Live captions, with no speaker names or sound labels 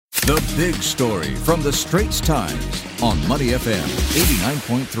The big story from the Straits Times on Money FM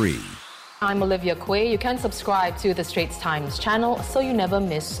 89.3. I'm Olivia Quay. You can subscribe to the Straits Times channel so you never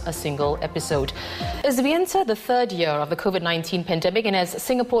miss a single episode. As we enter the third year of the COVID-19 pandemic and as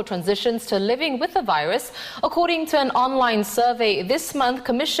Singapore transitions to living with the virus, according to an online survey this month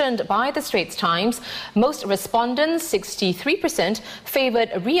commissioned by the Straits Times, most respondents, 63%, favoured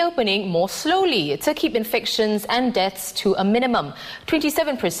reopening more slowly to keep infections and deaths to a minimum.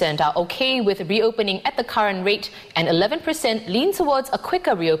 27% are okay with reopening at the current rate and 11% lean towards a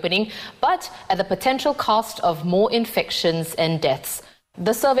quicker reopening, but at the potential cost of more infections and deaths.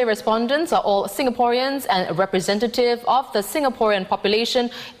 The survey respondents are all Singaporeans and representative of the Singaporean population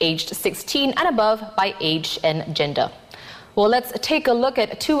aged 16 and above by age and gender. Well, let's take a look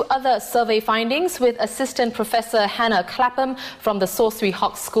at two other survey findings with Assistant Professor Hannah Clapham from the Sawsri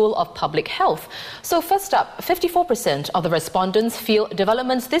Hock School of Public Health. So first up, 54% of the respondents feel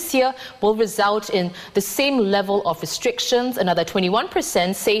developments this year will result in the same level of restrictions. Another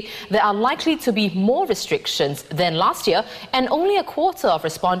 21% say there are likely to be more restrictions than last year, and only a quarter of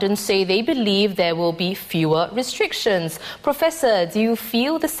respondents say they believe there will be fewer restrictions. Professor, do you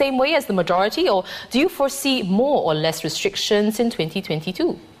feel the same way as the majority, or do you foresee more or less restrictions in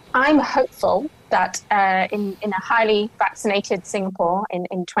 2022? I'm hopeful that in a highly vaccinated Singapore in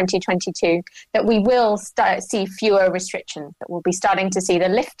 2022, that we will see fewer restrictions, that we'll be starting to see the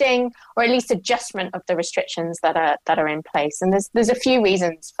lifting or at least adjustment of the restrictions that are in place. And there's a few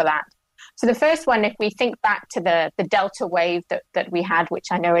reasons for that. So the first one, if we think back to the Delta wave that we had, which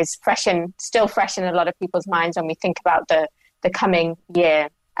I know is still fresh in a lot of people's minds when we think about the coming year.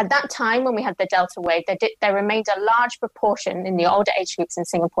 At that time, when we had the Delta wave, there remained a large proportion in the older age groups in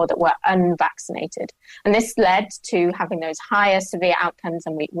Singapore that were unvaccinated. And this led to having those higher severe outcomes,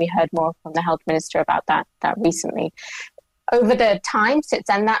 and we heard more from the Health Minister about that recently. Over the time since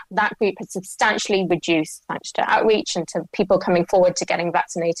then, that group has substantially reduced thanks to outreach and to people coming forward to getting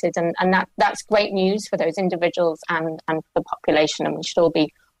vaccinated. And that's great news for those individuals and for the population, and we should all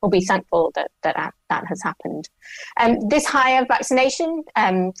be thankful that has happened. This higher vaccination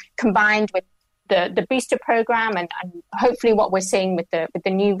combined with the booster program and hopefully what we're seeing with the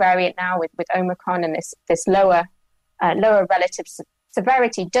new variant now with Omicron and this lower relative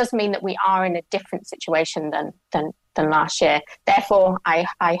severity does mean that we are in a different situation than last year. Therefore,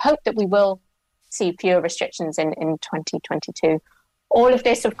 I hope that we will see fewer restrictions in 2022. All of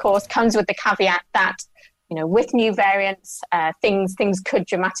this, of course, comes with the caveat that with new variants, things could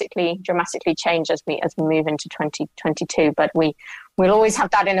dramatically change as we move into 2022. But we'll always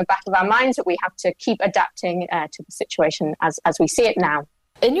have that in the back of our minds that we have to keep adapting to the situation as we see it now.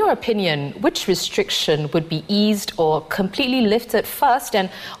 In your opinion, which restriction would be eased or completely lifted first, and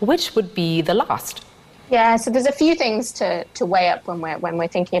which would be the last? Yeah, so there's a few things to weigh up when we're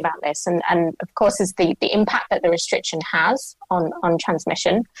thinking about this, and of course is the impact that the restriction has on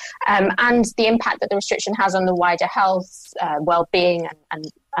transmission, and the impact that the restriction has on the wider health, well-being, and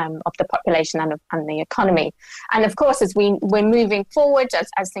of the population and the economy. And of course, as we're moving forward,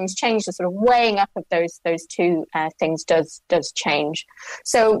 as things change, the sort of weighing up of those two things does change.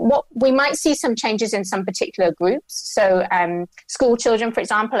 So what we might see some changes in some particular groups. So school children, for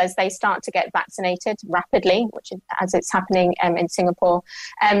example, as they start to get vaccinated rapidly, which is as it's happening in Singapore,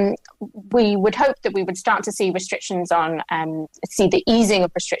 we would hope that we would start to see restrictions see the easing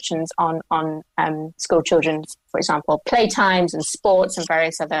of restrictions on school children's, for example, playtimes and sports and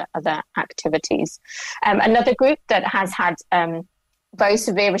various other activities. Another group that has had very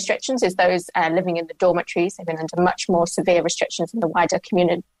severe restrictions is those living in the dormitories. They've been under much more severe restrictions in the wider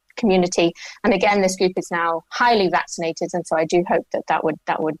community. And again, this group is now highly vaccinated, and so I do hope that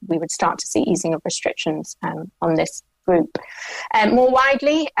we would start to see easing of restrictions on this group. More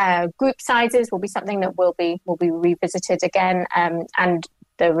widely, group sizes will be something that will be revisited again, and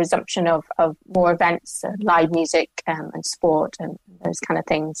the resumption of more events, live music and sport and those kind of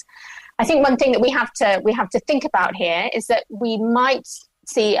things. I think one thing that we have to think about here is that we might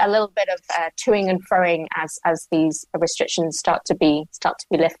see a little bit of toing and froing as these restrictions start to be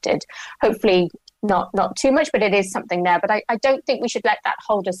lifted. Hopefully not too much, but it is something there. But I don't think we should let that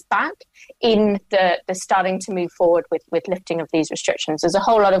hold us back in the starting to move forward with lifting of these restrictions. There's a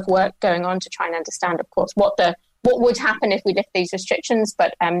whole lot of work going on to try and understand, of course, what would happen if we lift these restrictions.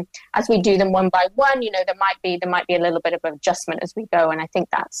 But as we do them one by one, there might be a little bit of adjustment as we go, and I think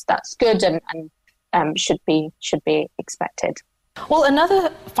that's good and should be expected. Well,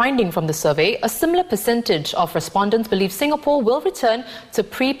 another finding from the survey, a similar percentage of respondents believe Singapore will return to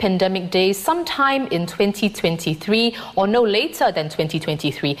pre-pandemic days sometime in 2023 or no later than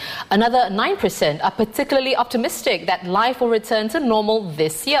 2023. Another 9% are particularly optimistic that life will return to normal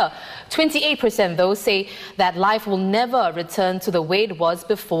this year. 28% though say that life will never return to the way it was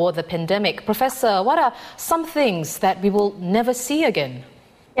before the pandemic. Professor, what are some things that we will never see again?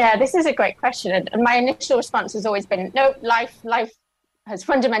 Yeah, this is a great question. And my initial response has always been, no, life has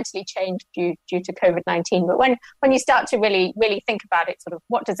fundamentally changed due to COVID-19. But when you start to really think about it, sort of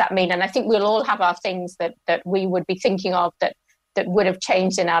what does that mean? And I think we'll all have our things that we would be thinking of that would have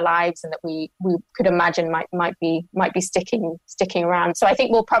changed in our lives and that we could imagine might be sticking around. So I think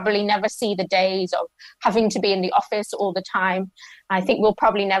we'll probably never see the days of having to be in the office all the time. I think we'll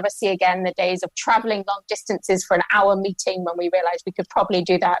probably never see again the days of traveling long distances for an hour meeting when we realized we could probably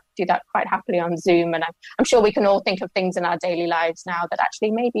do that quite happily on Zoom. And I'm sure we can all think of things in our daily lives now that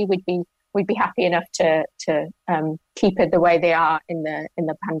actually maybe we'd be happy enough to keep it the way they are in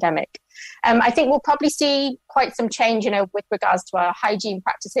the pandemic. I think we'll probably see quite some change, with regards to our hygiene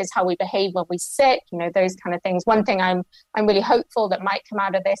practices, how we behave when we sit, those kind of things. One thing I'm really hopeful that might come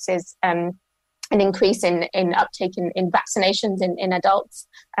out of this is an increase in uptake in vaccinations in adults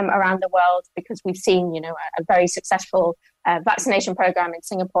around the world, because we've seen, a very successful vaccination program in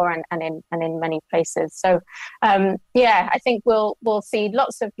Singapore and in many places. So, I think we'll see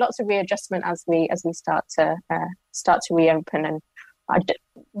lots of readjustment as we start to reopen, and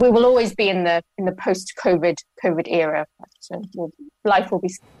we will always be in the post-COVID era. So life will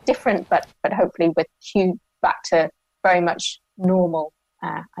be different, but hopefully with back to very much normal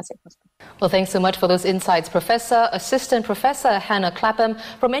as it was. Well, thanks so much for those insights, Assistant Professor Hannah Clapham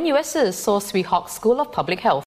from NUS's Saw Swee Hock School of Public Health.